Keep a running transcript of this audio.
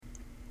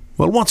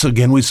Well, once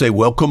again, we say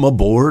welcome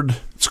aboard.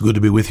 It's good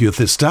to be with you at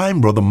this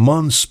time. Brother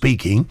Munn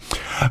speaking.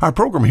 Our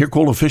program here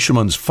called A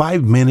Fisherman's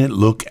 5-Minute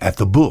Look at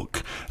the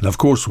Book. And of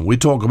course, when we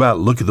talk about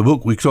look at the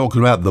book, we're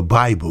talking about the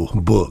Bible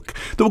book.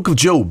 The book of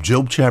Job,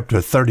 Job chapter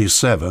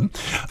 37.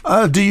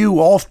 Do you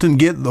often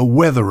get the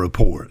weather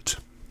report?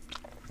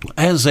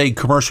 As a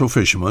commercial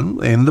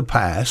fisherman in the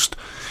past,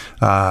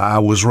 I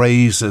was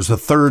raised as a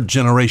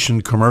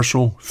third-generation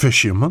commercial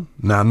fisherman.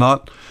 Now,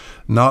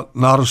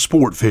 not a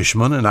sport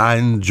fisherman, and I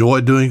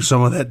enjoy doing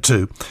some of that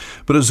too.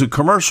 But as a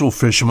commercial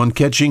fisherman,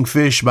 catching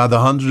fish by the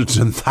hundreds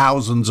and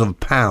thousands of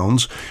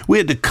pounds, we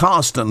had to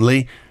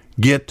constantly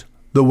get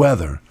the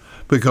weather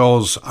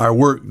because our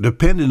work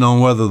depended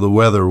on whether the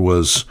weather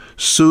was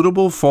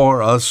suitable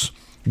for us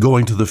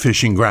going to the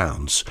fishing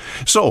grounds.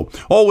 So,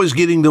 always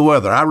getting the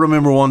weather. I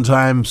remember one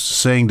time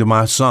saying to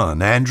my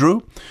son,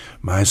 Andrew,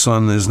 my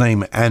son is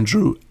named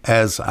Andrew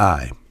as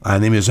I. My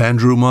name is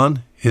Andrew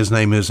Munn. His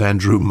name is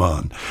Andrew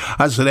Munn.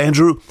 I said,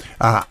 Andrew,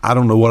 I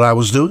don't know what I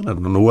was doing. I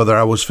don't know whether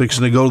I was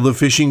fixing to go to the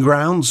fishing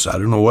grounds. I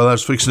don't know whether I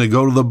was fixing to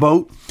go to the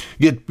boat,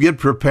 get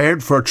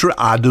prepared for a trip.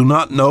 I do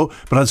not know.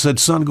 But I said,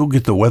 son, go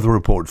get the weather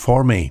report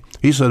for me.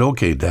 He said,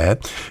 okay,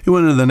 Dad. He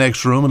went into the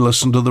next room and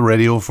listened to the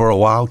radio for a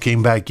while,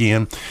 came back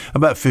in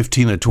about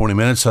 15 or 20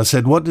 minutes. I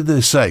said, what did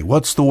they say?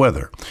 What's the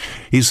weather?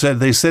 He said,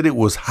 they said it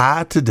was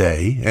high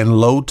today and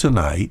low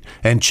tonight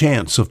and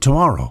chance of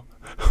tomorrow.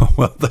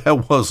 Well,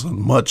 that wasn't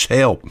much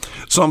help.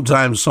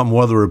 Sometimes some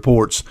weather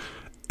reports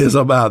is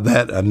about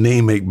that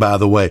anemic, by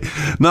the way.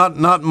 Not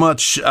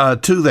much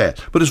to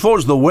that. But as far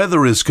as the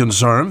weather is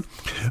concerned,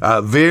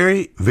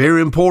 very,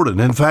 very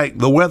important. In fact,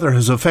 the weather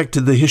has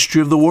affected the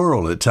history of the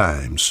world at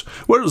times.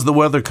 Where does the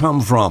weather come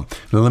from?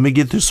 Now, let me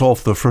get this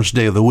off the first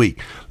day of the week.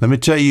 Let me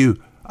tell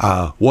you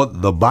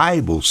what the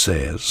Bible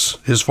says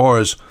as far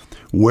as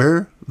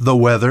where the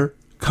weather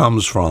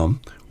comes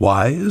from.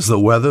 Why is the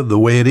weather the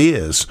way it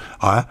is?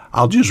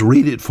 I'll just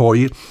read it for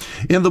you.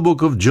 In the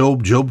book of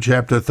Job, Job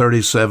chapter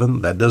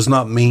 37, that does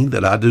not mean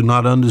that I do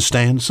not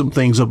understand some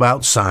things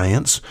about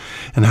science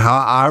and how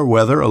our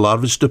weather, a lot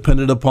of it's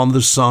dependent upon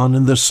the sun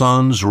and the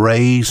sun's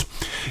rays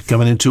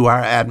coming into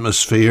our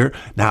atmosphere.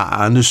 Now,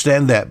 I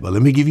understand that, but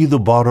let me give you the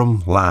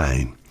bottom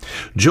line.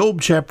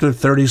 Job chapter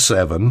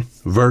 37,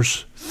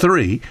 verse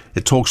 3,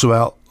 it talks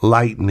about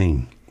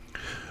lightning.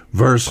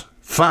 Verse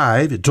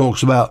 5, it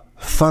talks about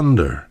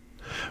thunder.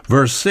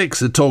 Verse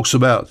 6, it talks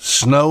about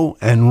snow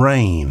and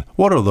rain.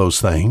 What are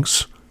those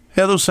things?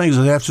 Yeah, those things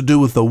that have to do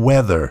with the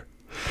weather.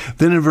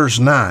 Then in verse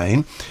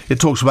 9, it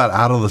talks about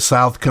out of the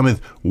south cometh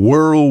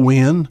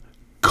whirlwind,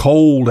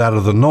 cold out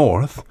of the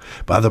north.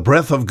 By the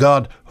breath of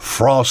God,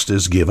 frost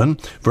is given.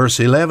 Verse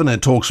 11,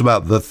 it talks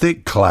about the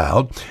thick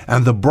cloud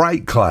and the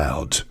bright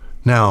cloud.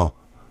 Now,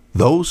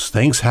 those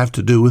things have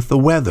to do with the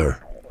weather.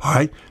 All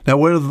right, now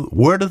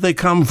where do they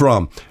come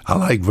from? I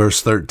like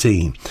verse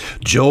 13.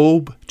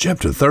 Job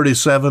chapter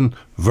 37,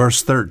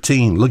 verse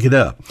 13. Look it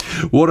up.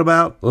 What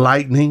about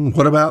lightning?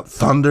 What about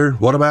thunder?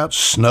 What about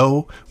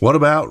snow? What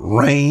about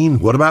rain?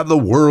 What about the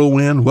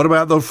whirlwind? What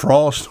about the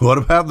frost? What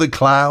about the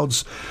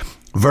clouds?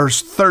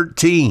 Verse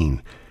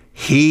 13.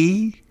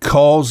 He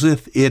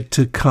causeth it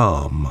to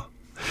come,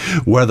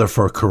 whether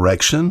for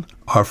correction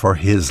or for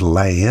his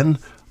land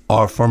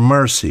or for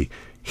mercy.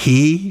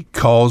 He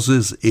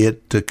causes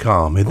it to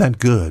come. Isn't that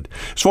good?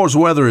 As far as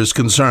weather is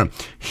concerned,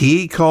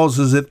 he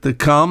causes it to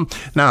come.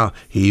 Now,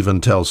 he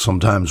even tells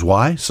sometimes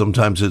why.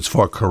 Sometimes it's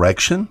for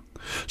correction.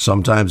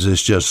 Sometimes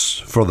it's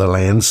just for the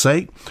land's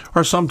sake.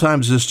 Or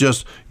sometimes it's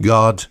just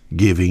God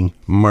giving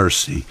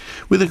mercy.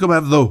 We think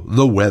about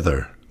the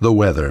weather. The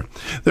weather.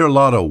 There are a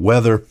lot of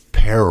weather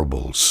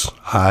parables.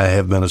 I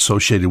have been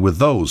associated with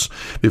those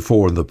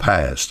before in the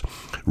past.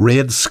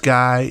 Red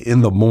sky in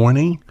the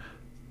morning.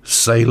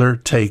 Sailor,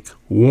 take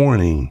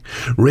warning.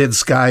 Red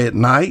sky at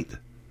night,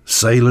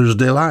 sailor's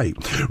delight.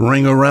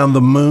 Ring around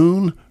the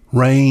moon,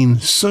 rain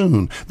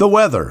soon. The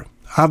weather.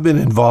 I've been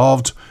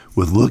involved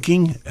with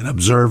looking and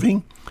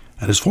observing.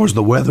 And as far as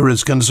the weather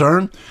is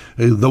concerned,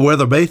 the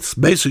weather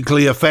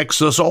basically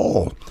affects us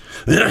all.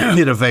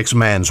 It affects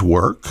man's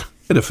work.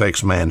 It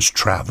affects man's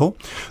travel.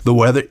 The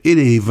weather, it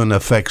even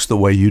affects the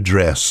way you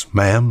dress,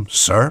 ma'am,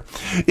 sir.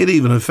 It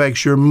even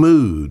affects your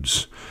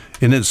moods.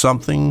 Isn't it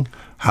something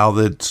how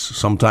that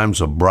sometimes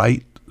a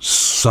bright,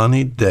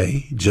 sunny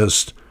day,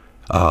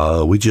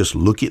 we just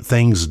look at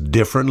things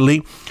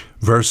differently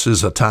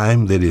versus a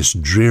time that is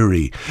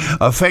dreary.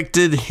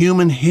 Affected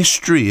human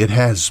history, it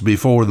has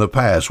before in the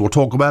past. We'll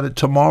talk about it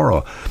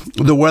tomorrow.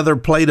 The weather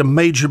played a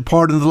major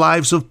part in the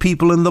lives of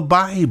people in the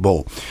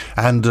Bible.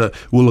 And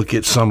we'll look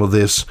at some of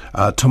this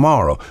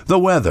tomorrow. The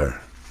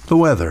weather.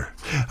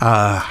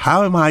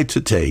 How am I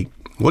to take?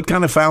 What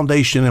kind of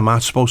foundation am I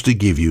supposed to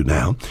give you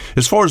now?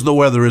 As far as the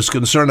weather is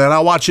concerned, and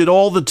I watch it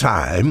all the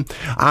time,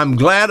 I'm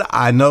glad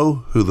I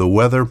know who the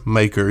weather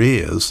maker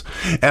is,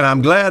 and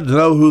I'm glad to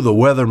know who the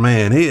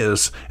weatherman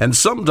is. And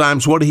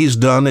sometimes what he's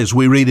done, as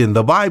we read in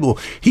the Bible,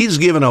 he's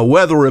given a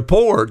weather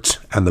report,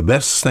 and the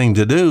best thing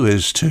to do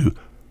is to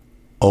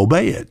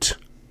obey it.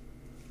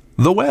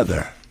 The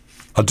weather.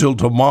 Until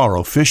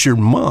tomorrow, Fisher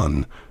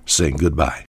Munn saying goodbye.